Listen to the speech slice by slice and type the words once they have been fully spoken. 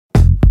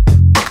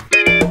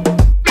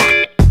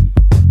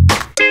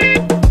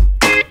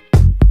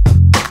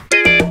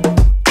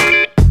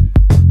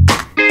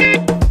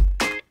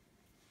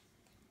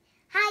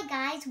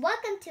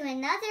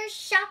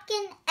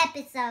second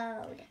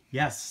episode.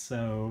 Yes,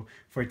 so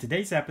for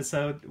today's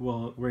episode,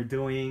 we're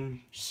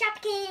doing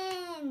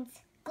Shopkins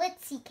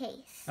Glitzi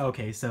case.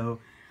 Okay, so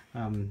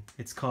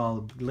it's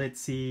called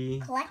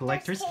Glitzi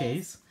Collector's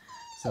Case.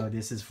 So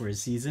this is for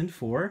season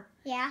 4.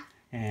 Yeah.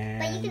 And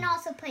but you can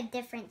also put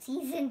different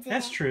seasons in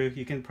That's it. true.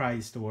 You can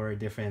probably store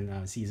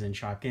different season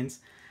Shopkins.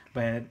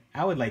 But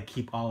I would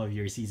keep all of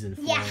your season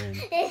 4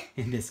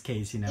 in this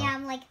case, Yeah,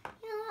 I'm I'll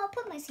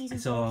put my season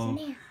 4 in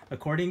there.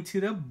 According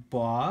to the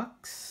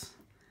box,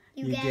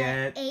 you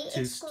get 8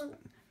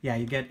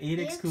 you get 8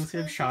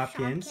 exclusive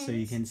Shopkins. So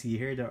you can see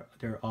here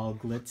they're all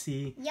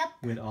glitzy. Yep.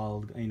 With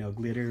all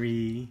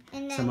glittery.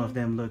 And some of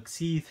them look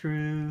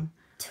see-through.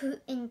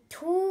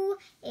 Two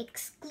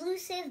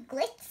exclusive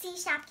glitzy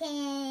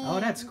Shopkins. Oh,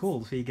 that's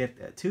cool. So you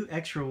get 2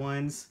 extra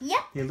ones. Yep.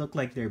 They look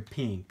like they're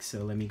pink.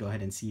 So let me go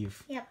ahead and see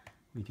if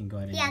we can go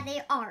ahead and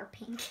they are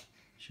pink.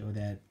 Show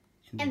that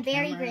in the and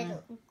very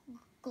camera.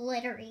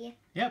 glittery.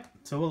 Yep.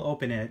 So we'll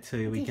open it so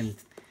we can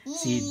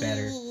see it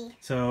better.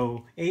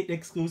 So 8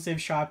 exclusive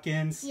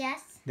Shopkins.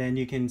 Yes. Then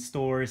you can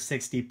store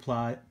 60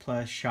 plus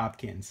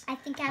Shopkins. I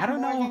think I have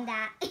more than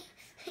that.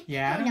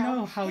 Yeah, I don't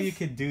know how you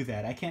could do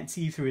that. I can't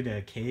see through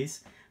the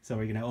case. So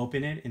we're going to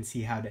open it and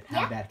see how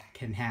that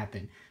can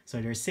happen. So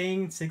they're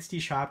saying 60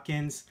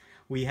 Shopkins.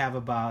 We have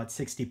about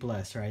 60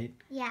 plus, right?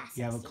 Yeah.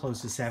 You have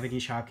close to 70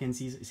 Shopkins,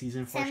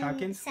 season 4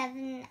 Shopkins?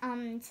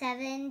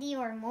 70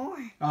 or more.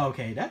 Oh,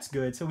 okay, that's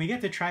good. So we get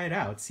to try it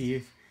out, see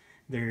if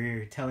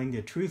they're telling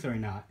the truth or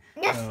not.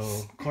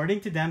 So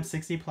according to them,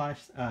 60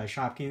 plus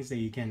Shopkins that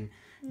you can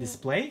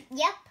display.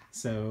 Yep.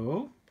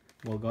 So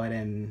we'll go ahead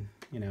and,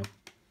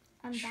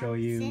 show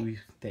you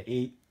the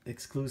 8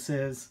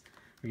 exclusives.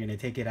 We're going to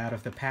take it out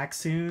of the pack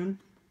soon.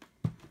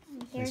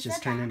 Let's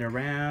just turn it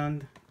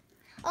around.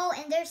 Oh,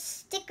 and there's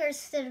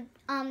stickers to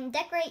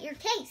decorate your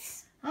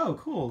case. Oh,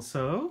 cool.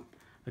 So,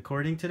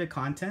 according to the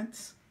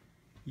contents,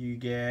 you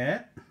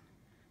get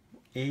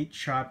 8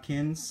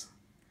 Shopkins,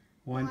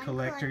 1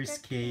 collector's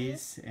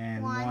case,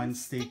 and 1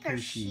 sticker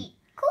sheet.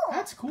 Cool.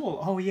 That's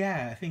cool. Oh,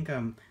 yeah. I think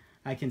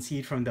I can see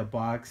it from the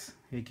box.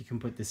 Like you can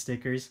put the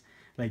stickers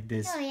like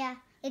this. Oh, yeah.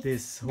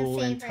 This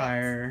whole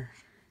entire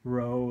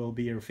row will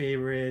be your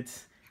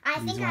favorites.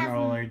 These ones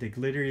are the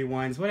glittery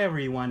ones. Whatever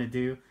you want to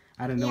do.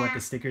 I don't know what the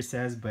sticker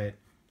says, but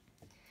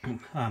you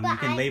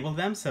can label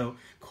them. So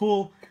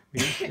cool.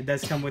 It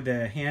does come with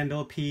the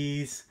handle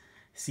piece,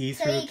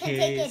 see-through case. So you can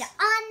take it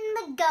on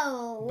the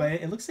go. But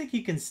it looks like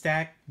you can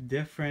stack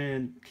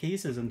different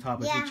cases on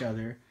top of each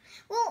other.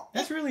 Well,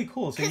 that's really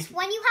cool. Because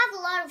when you have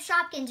a lot of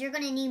Shopkins, you're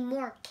going to need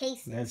more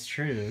cases. That's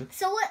true.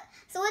 So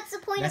what's the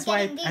point of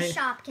getting these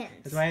Shopkins?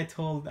 That's why I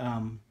told,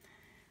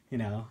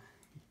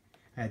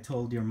 I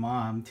told your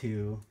mom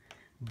to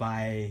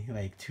buy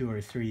 2 or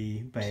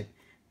 3, but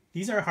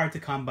these are hard to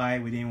come by.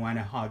 We didn't want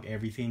to hog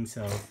everything,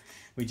 so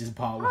we just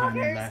bought one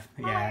and left.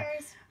 Yeah,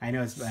 I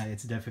know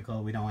it's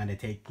difficult. We don't want to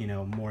take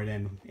more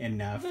than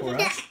enough for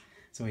us,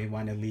 so we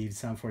want to leave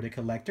some for the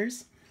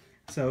collectors.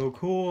 So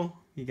cool.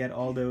 You get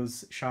all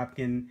those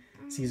Shopkin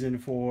season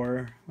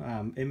 4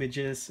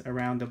 images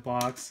around the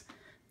box.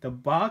 The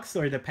box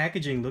or the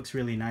packaging looks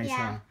really nice,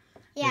 huh?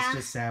 Yeah. It's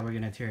just sad we're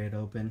gonna tear it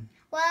open.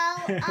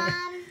 Well,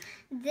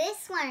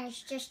 this one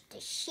is just a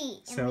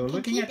sheet. And so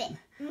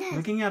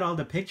looking at all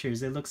the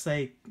pictures, it looks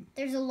like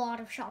there's a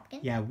lot of Shopkins.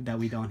 Yeah, that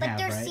we don't have,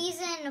 right? But there's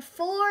season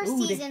 4,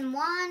 season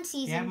 1,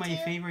 season 2. They have my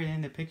favorite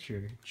in the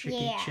picture,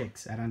 Tricky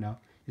Chicks. I don't know.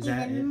 Is even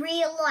that it?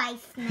 Real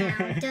life now.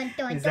 Dun,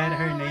 dun, Is that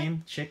her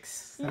name?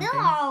 Chicks? Something?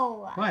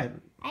 No. What?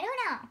 I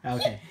don't know.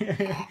 Okay.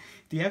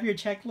 Do you have your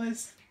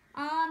checklist?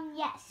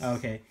 Yes.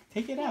 Okay.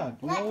 Take it out.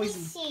 Let me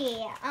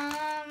see.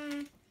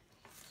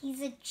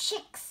 He's a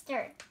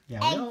chickster. Yeah,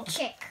 Egg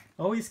chick.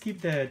 Always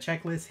keep the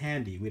checklist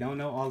handy. We don't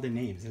know all the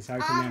names. It's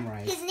hard to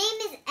memorize. His name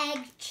is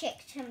Egg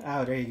Chick to me.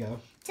 Oh, there you go.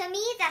 To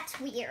me, that's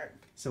weird.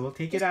 So we'll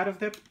take it out of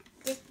the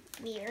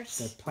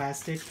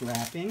plastic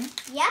wrapping.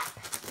 Yep.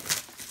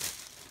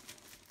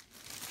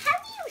 How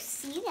do you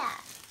see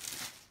that?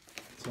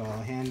 So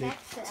I'll hand it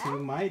to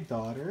my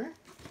daughter.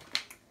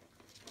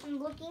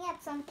 I'm looking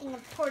at something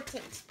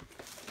important.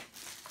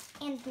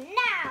 And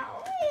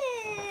now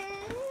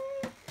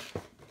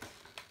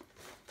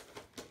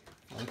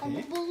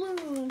a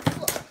balloon.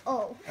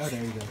 Oh,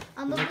 there you go.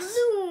 A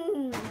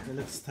balloon. It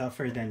looks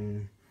tougher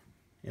than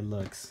it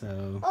looks.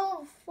 So.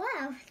 Oh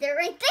wow, they're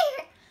right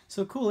there.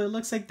 So cool. It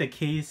looks like the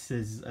case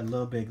is a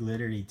little bit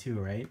glittery too,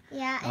 right?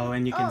 Yeah.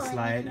 And you can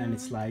slide, and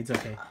it slides.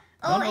 Okay.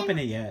 Don't open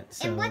it yet.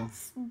 So. And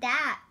what's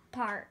that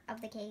part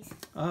of the case?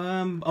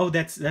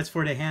 That's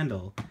for the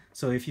handle.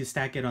 So if you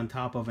stack it on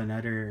top of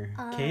another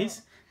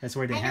case, that's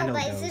where the handle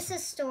goes. Is this a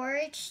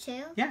storage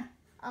too? Yeah.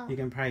 Oh. You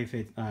can probably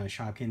fit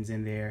Shopkins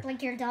in there.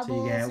 Like your doubles.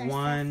 So you get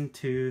 1,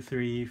 2,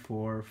 3,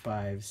 4,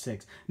 5,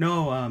 6.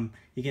 No,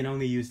 you can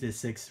only use the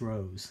 6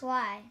 rows.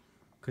 Why?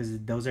 Because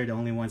those are the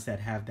only ones that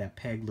have that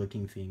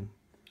peg-looking thing.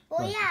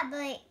 Well, yeah,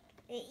 but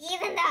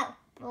even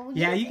though.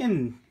 Yeah, you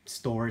can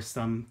store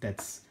some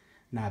that's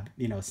not,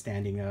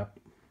 standing up.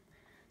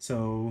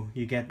 So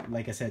you get,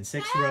 like I said,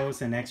 6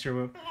 rows, an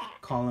extra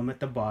column at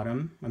the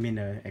bottom. I mean,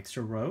 an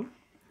extra row.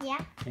 Yeah.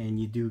 And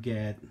you do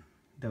get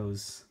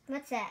those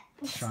What's that?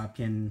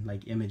 Shopkin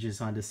like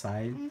images on the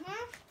side.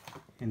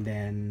 And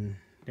then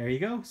there you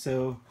go.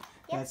 So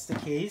that's the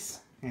case.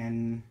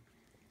 And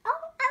oh, I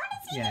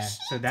want to see the sheet.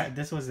 So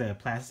this was the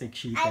plastic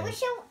sheet. I wish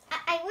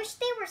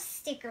they were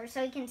stickers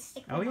so you can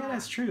stick them Oh yeah,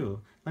 that's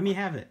true. Let me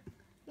have it.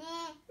 No,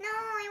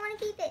 I want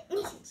to keep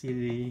it.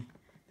 See,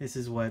 this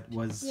is what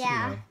was you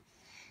know,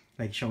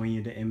 like showing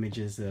you the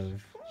images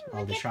of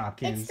all the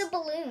Shopkins. It's the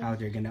balloon. How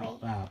they're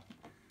gonna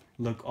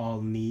look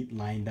all neat,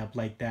 lined up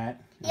like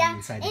that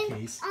inside the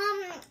case.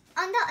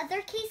 On the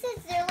other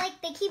cases, they're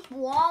like they keep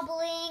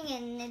wobbling,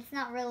 and it's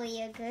not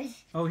really a good.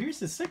 Oh, here's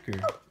the sticker.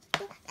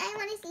 Oh, I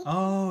want to see.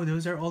 Oh,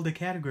 those are all the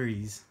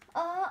categories.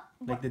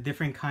 Like the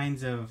different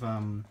kinds of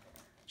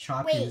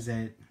Shopkins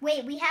that.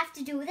 Wait, we have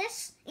to do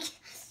this?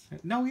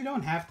 No, we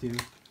don't have to.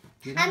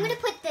 I'm gonna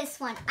put this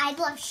one. I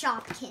love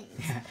Shopkins.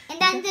 And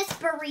then this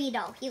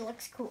burrito. He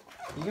looks cool.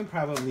 You can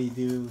probably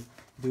do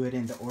it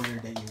in the order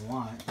that you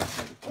want.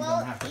 You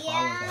don't have to follow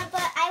that.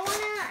 But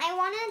I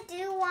wanna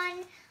do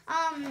one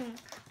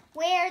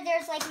where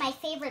there's like my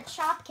favorite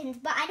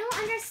Shopkins, but I don't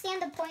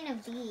understand the point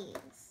of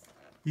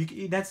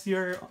these. That's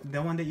the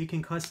one that you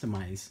can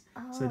customize.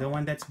 So the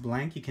one that's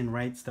blank, you can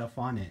write stuff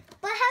on it.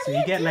 But how do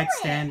you get do like it?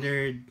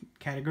 standard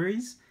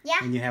categories. Yeah.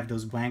 And you have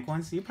those blank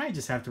ones. You probably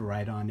just have to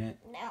write on it.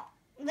 No.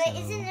 But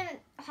isn't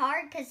it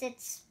hard because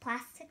it's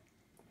plastic?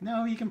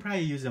 No, you can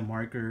probably use a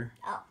marker.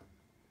 Oh.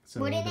 So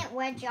wouldn't it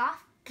wedge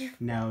off?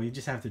 No, you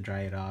just have to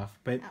dry it off.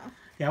 But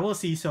yeah, we'll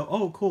see.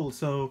 So, cool.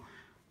 So,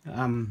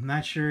 I'm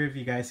not sure if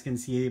you guys can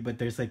see it, but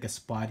there's like a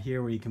spot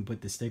here where you can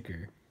put the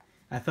sticker.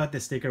 I thought the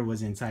sticker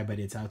was inside, but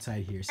it's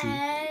outside here. See?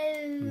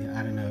 Yeah,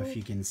 I don't know if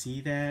you can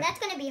see that. That's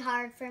going to be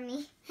hard for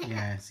me.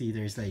 Yeah, see,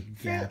 there's like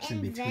gaps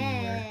in between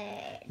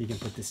where you can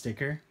put the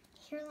sticker.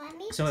 Here, let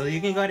me So you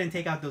can go ahead and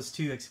take out those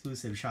 2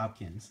 exclusive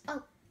Shopkins.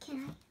 Oh,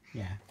 can I?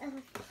 Yeah. Oh,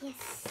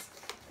 yes.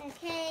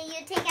 Okay,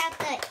 you take out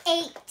the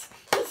 8.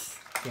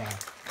 Yeah.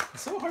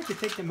 It's so hard to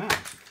take them out.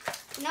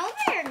 No,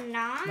 they're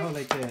not. No,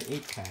 like the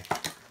 8-pack.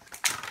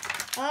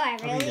 Oh, I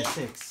I mean really? the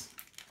 6.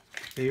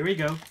 So here we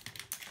go.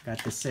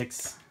 Got the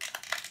 6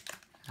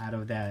 out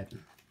of that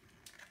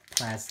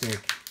plastic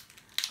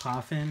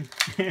coffin.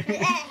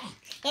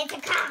 It's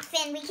a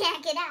coffin. We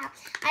can't get out.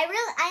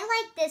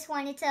 I like this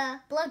one. It's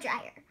a blow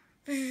dryer.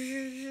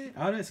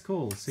 Oh, that's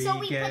cool. So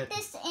we put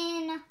this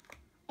in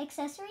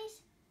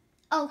accessories?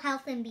 Oh,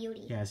 health and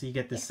beauty. Yeah, so you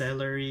get the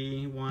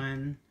celery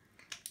one.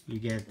 You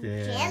get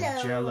the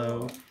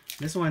Jello.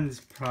 This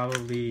one's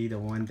probably the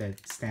one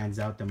that stands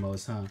out the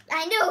most, huh?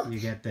 I know. You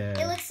get the...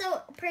 It looks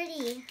so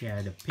pretty.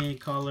 Yeah, the pink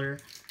color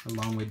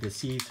along with the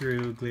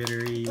see-through,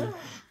 glittery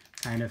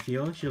kind of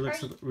feel. She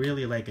looks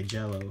really like a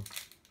Jello.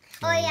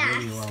 So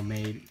really well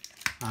made.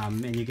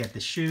 And you get the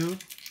shoe.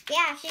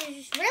 Yeah,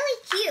 she's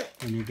really cute.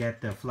 And you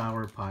get the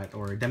flower pot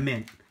or the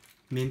mint.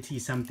 Minty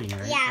something,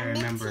 right? Yeah, I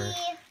remember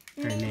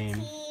her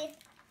name.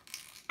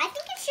 I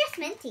think it's just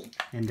Minty.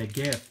 And the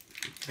gift,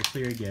 the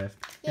clear gift.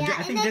 Yeah, and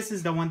I think this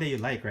is the one that you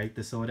like, right?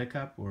 The soda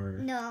cup or...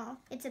 No,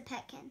 it's a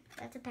Petkin.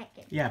 That's a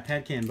Petkin. Yeah,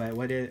 Petkin, but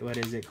what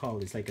is it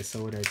called? It's like a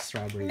soda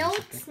strawberry. No,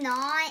 it's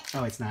not.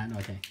 Oh, it's not?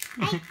 Okay.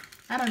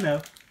 I don't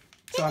know.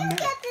 So Did you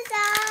get this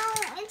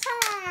out? It's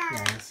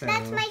hard. Yeah, so...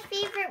 That's my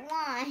favorite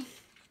one.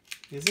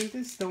 Isn't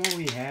this the one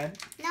we had?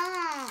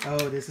 No.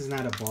 Oh, this is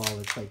not a ball.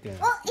 It's like a...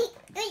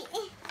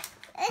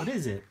 What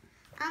is it?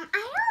 I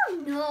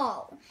don't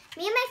know.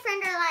 Me and my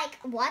friend are like,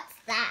 what's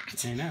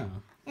that? I know.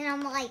 And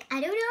I'm like,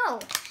 I don't know.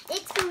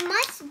 It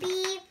must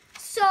be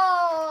so...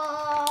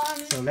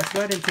 So let's go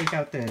ahead and take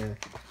out the...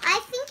 I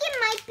think it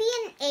might be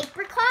an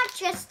apricot,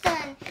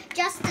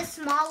 just a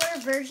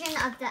smaller version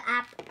of the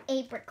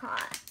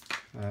apricot.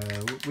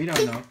 We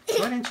don't know.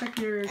 Go ahead and check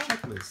your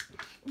checklist.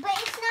 But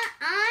it's not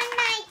on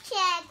my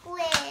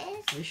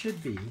checklist. It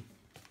should be.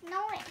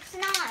 No, it's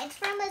not. It's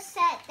from a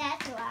set,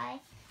 that's why.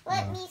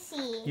 Let me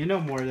see. You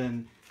know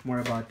more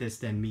about this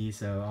than me,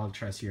 so I'll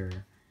trust your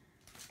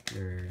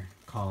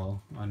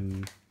call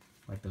on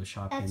what those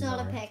Shopkins That's not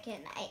are. a Petkin.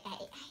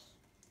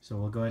 So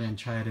we'll go ahead and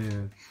try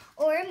to...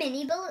 Or a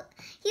mini balloon.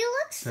 He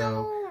looks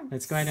so...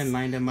 Let's go ahead and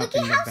line them up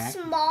in the back. Look at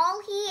how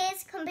small he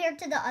is compared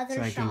to the other Shopkins.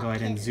 So I can go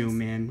ahead and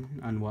zoom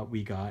in on what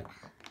we got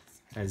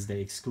as the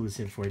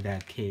exclusive for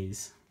that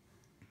case.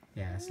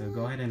 Yeah, so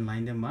go ahead and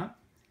line them up.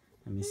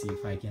 Let me see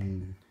if I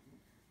can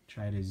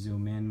try to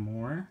zoom in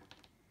more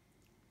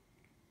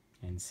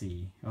and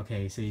see.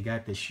 Okay, so you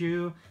got the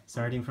shoe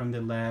starting from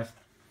the left,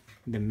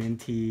 the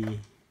minty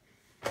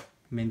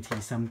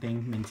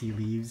something, minty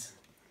leaves,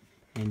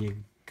 and you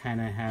kind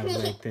of have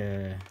like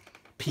the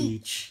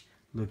peach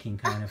looking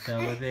kind of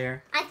fella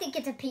there. I think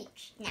it's a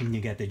peach. Yeah. And you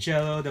got the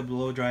Jello, the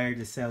blow dryer,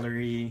 the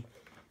celery,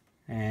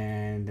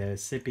 and the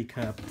sippy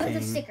cup thing.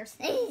 The stickers.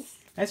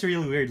 That's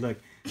really weird. Look,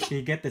 so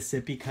you get the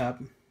sippy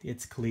cup,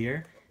 it's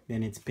clear,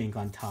 then it's pink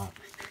on top.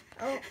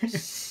 Oh,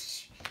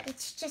 it's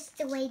just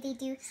the way they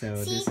do. So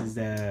this is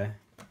the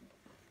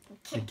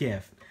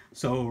gift.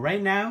 So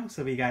right now,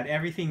 so we got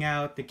everything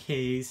out, the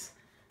case,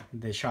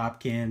 the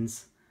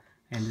Shopkins,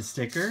 and the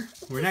sticker.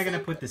 We're not going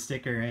to put the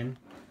sticker in.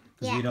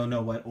 because we don't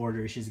know what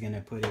order she's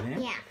gonna put it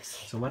in. Yeah.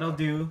 So what I'll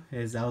do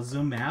is I'll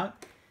zoom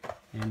out,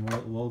 and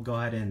we'll go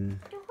ahead and.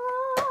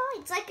 Oh,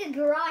 it's like a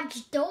garage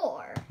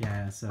door.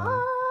 Yeah. So.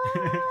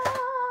 Oh.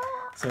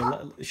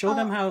 So show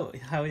them how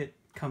it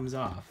comes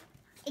off.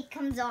 It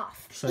comes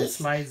off. So it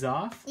slides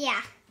off.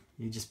 Yeah.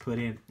 You just put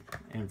it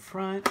in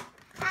front.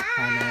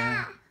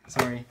 And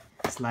sorry,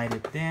 slide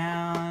it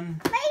down.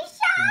 My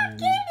Shopkins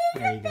is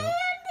there you go.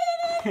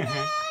 abandoned in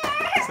there.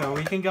 So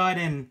we can go ahead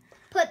and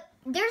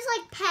there's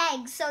like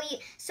pegs, so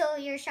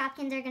your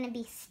Shopkins are gonna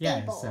be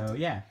stable.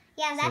 Yeah,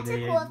 that's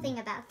a cool thing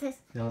about this.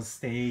 They'll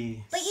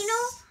stay. But you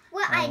know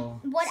what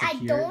I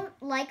don't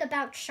like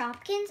about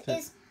Shopkins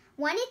is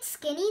when it's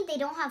skinny, they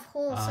don't have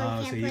holes,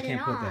 so you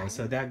can't put it on.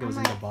 So that goes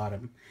in the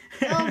bottom.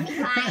 Oh, be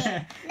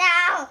quiet.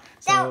 No.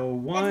 So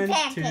 1,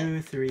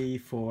 2, 3,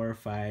 4,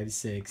 5,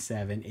 6,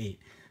 7, 8.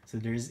 So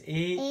there's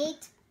 8.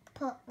 8.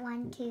 Put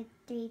 1, 2,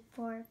 3,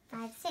 4,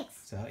 5, 6.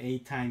 So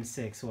 8 times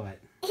 6, what?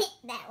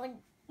 That would.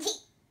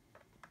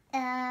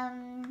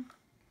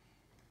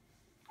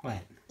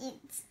 What?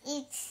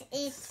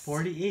 It's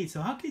 48.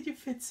 So how could you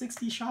fit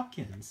 60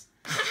 Shopkins?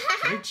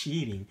 You're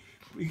cheating.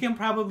 You can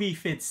probably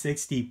fit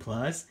 60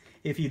 plus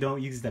if you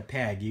don't use the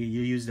peg. You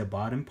use the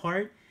bottom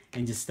part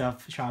and just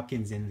stuff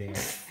Shopkins in there.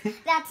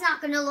 That's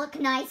not gonna look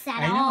nice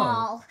at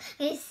all.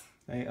 It's...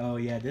 Like, oh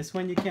yeah, this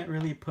one you can't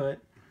really put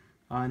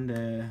on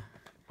the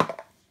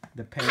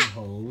peg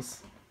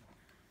holes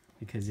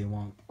because it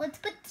won't. Let's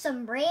put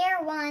some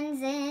rare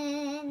ones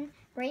in.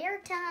 Rare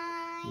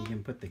time. You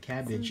can put the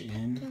cabbage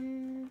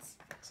in.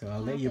 So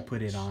I'll let you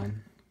put it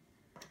on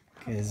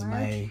because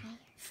my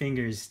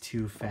finger's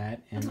too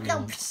fat and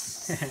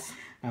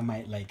I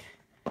might like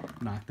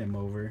knock them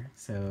over.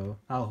 So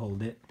I'll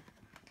hold it.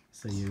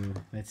 So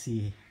let's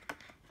see.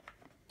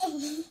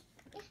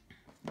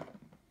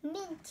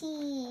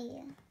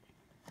 Minty.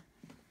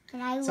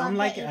 And I so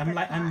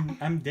love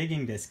I'm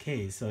digging this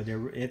case. So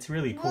it's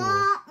really cool.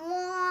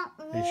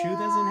 The shoe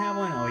doesn't have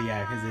one. Oh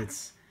yeah, because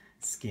it's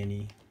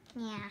skinny.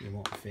 Yeah. It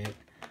won't fit.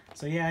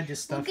 So yeah,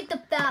 just stuff. Look at the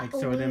fat like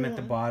throw them at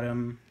the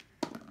bottom.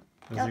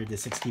 Those are the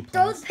 60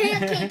 Throw plus. the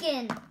pancake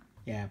in.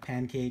 Yeah,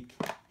 pancake.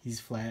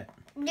 He's flat.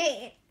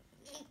 Another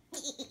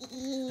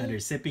Another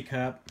sippy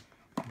cup.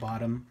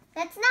 Bottom.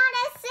 That's not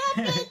a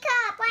sippy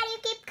cup. Why do you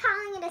keep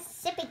calling it a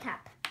sippy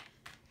cup?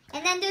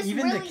 And then there's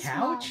even really the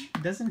couch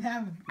doesn't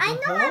have. I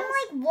know. holes?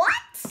 I'm like,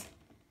 what?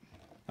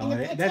 Oh,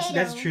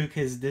 that's true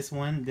because this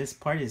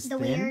part is the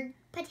thin. Weird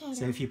potato.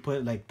 So if you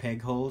put like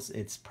peg holes,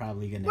 it's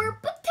probably gonna. We're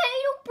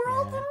potato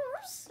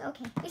brothers. Yeah.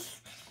 Okay.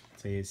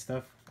 So you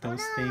stuff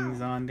those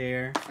things on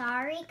there.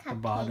 Sorry, cupcake. The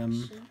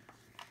bottom.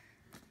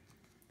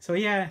 So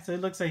yeah, so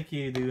it looks like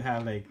you do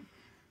have like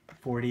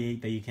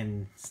 48 that you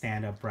can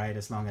stand upright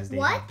as long as they.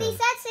 What? They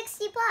said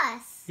 60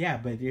 plus. Yeah,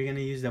 but you're gonna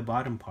use the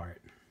bottom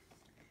part.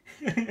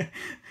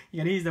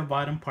 You're gonna use the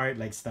bottom part,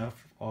 like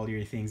stuff all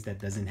your things that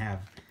doesn't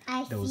have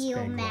those I feel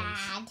peg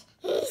mad.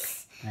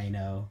 holes. I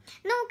know.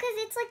 No, because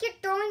it's like you're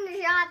throwing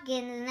your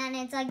shotgun and then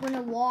it's like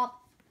gonna wobble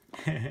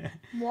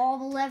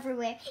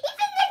everywhere.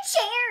 Even the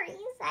cherries.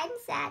 I'm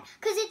sad.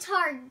 Because it's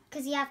hard.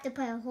 Because you have to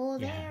put a hole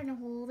there and a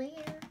hole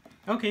there.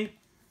 Okay.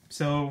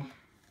 So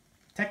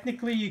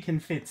technically you can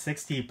fit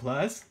 60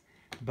 plus,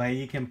 but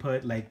you can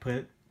put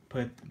the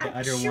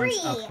other ones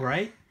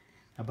upright.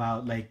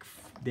 About like,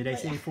 did I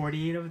say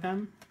 48 of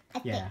them? I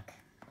think.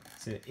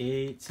 So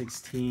 8,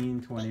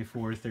 16,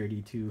 24,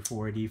 32,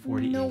 40,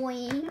 48.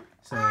 Annoying.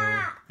 So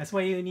that's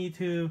why you need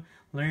to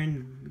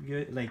learn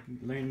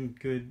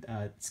good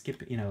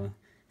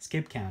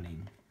skip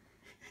counting.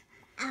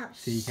 Ouch.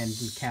 So you can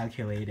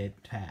calculate it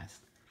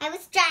fast. I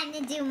was trying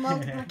to do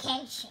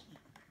multiplication.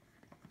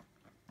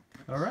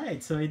 All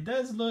right, so it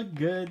does look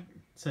good.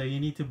 So you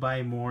need to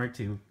buy more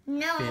to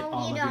fit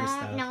all of your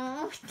stuff.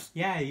 No.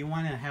 Yeah, you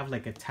want to have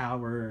like a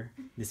tower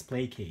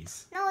display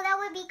case. No, that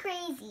would be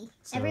crazy.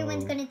 So,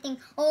 everyone's gonna think,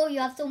 oh, you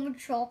have so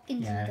much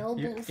Shopkins and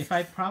doubles. If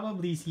I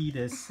probably see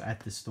this at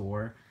the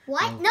store,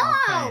 what? I'll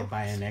probably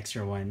buy an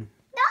extra one.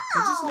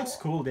 No. It just looks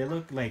cool. They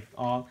look like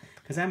all,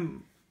 because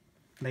I'm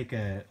like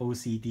a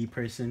OCD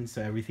person, so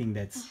everything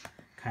that's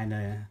kind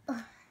of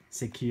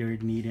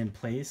secured, neat in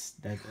place,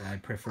 that I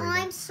prefer. Oh,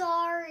 I'm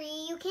sorry.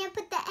 You can't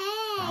put the egg.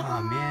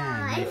 Oh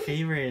man, my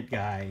favorite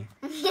guy.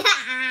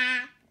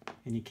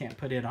 And you can't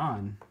put it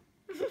on.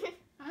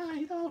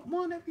 I don't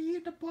want to be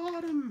at the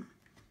bottom.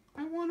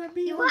 I want to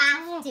be on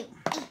top. You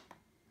have to.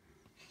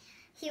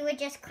 He would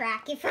just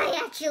crack if I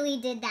actually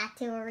did that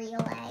to a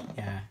real egg.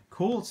 Yeah,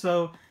 cool.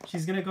 So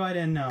she's gonna go ahead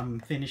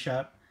and finish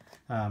up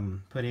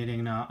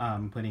putting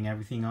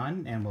everything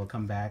on, and we'll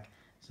come back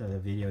so the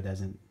video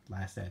doesn't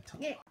last that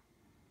time. Yeah.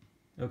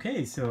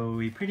 Okay, so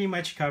we pretty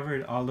much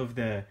covered all of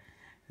the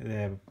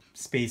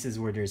spaces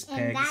where there's pegs.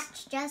 And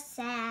that's just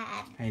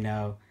sad. I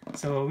know.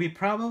 So we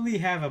probably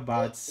have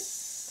about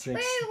 6.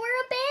 We're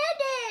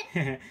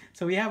abandoned.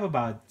 So we have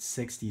about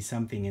 60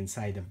 something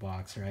inside the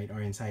box, right, or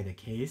inside the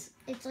case.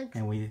 It's like.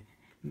 And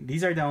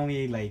these are the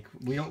only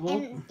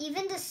and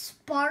even the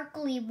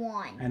sparkly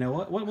one. I know.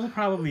 What we'll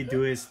probably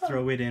do is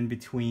throw it in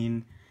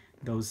between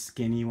those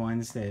skinny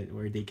ones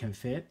where they can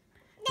fit,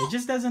 It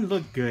just doesn't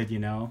look good, you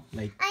know.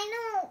 Like I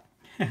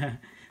know.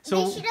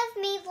 So they should have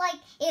made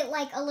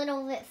it a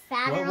little bit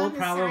fatter. What we'll on the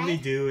probably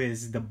side. do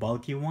is the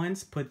bulky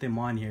ones, put them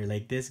on here.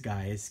 Like this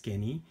guy is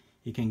skinny.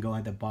 He can go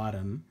at the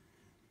bottom.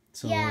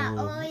 So yeah.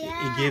 Oh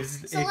yeah. It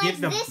gives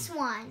them this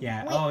one.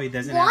 Yeah. Wait, Oh, it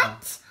doesn't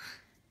what?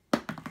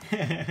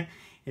 have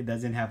it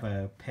doesn't have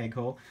a peg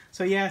hole.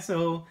 So yeah,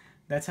 so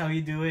that's how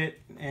you do it,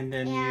 and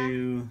then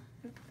you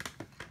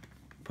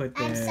put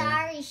the. I'm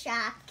sorry,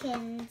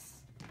 Shopkins.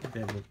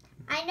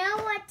 I know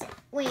what.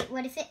 Wait,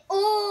 what is it?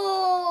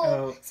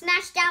 Oh,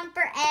 smash down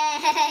for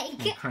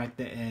egg. Crack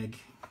the egg.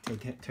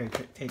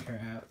 Take her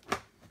out.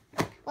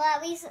 Well,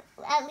 at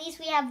least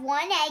we have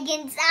one egg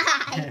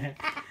inside.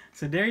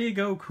 So there you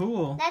go.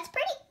 Cool. That's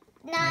pretty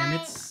nice. And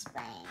it's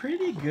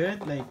pretty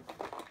good. Like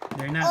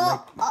they're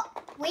not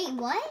wait,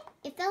 what?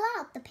 It fell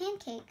out. The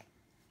pancake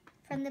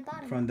from the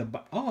bottom. From the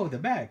the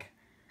back.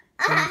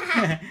 So,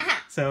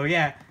 so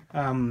yeah.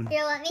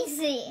 Here, let me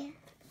see.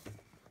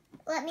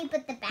 Let me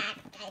put the back.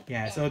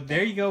 Yeah. So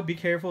there you go. Be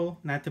careful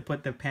not to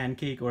put the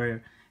pancake,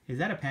 or is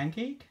that a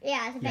pancake?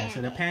 Yeah, it's a pancake. Yeah.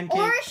 So the pancake.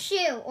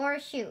 Or a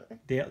shoe.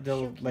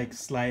 They'll like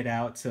slide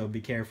out. So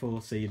be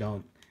careful so you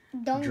don't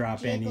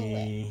drop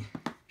any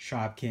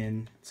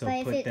Shopkin. So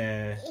but put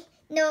the.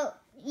 No.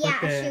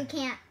 Yeah, a shoe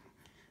can't.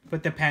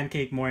 Put the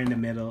pancake more in the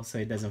middle so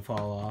it doesn't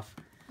fall off.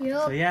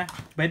 Yep. So yeah,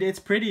 but it's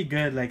pretty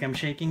good. Like I'm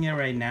shaking it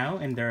right now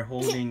and they're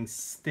holding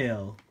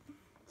still.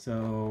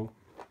 So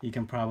you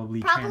can probably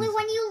when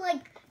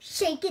you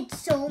shake it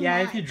so much. Yeah,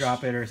 if you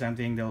drop it or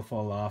something, they'll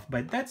fall off.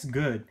 But that's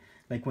good.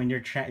 Like when you're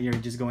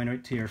just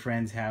going to your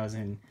friend's house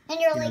and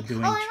you're like,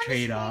 doing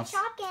trade-offs.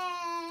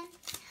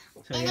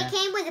 So, and it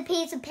came with a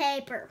piece of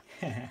paper.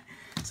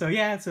 So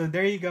yeah, so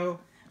there you go.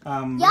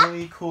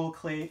 Really cool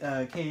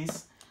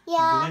case.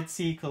 Yeah.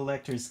 Glitzi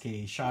collector's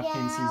case.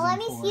 Shopkins season 4. Let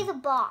me see the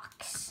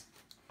box.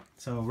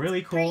 So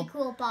really cool. Pretty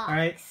cool box. All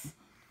right.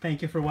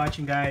 Thank you for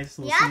watching, guys.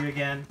 We'll see you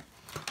again.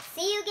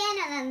 See you again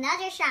on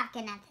another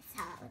Shopkin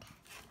episode.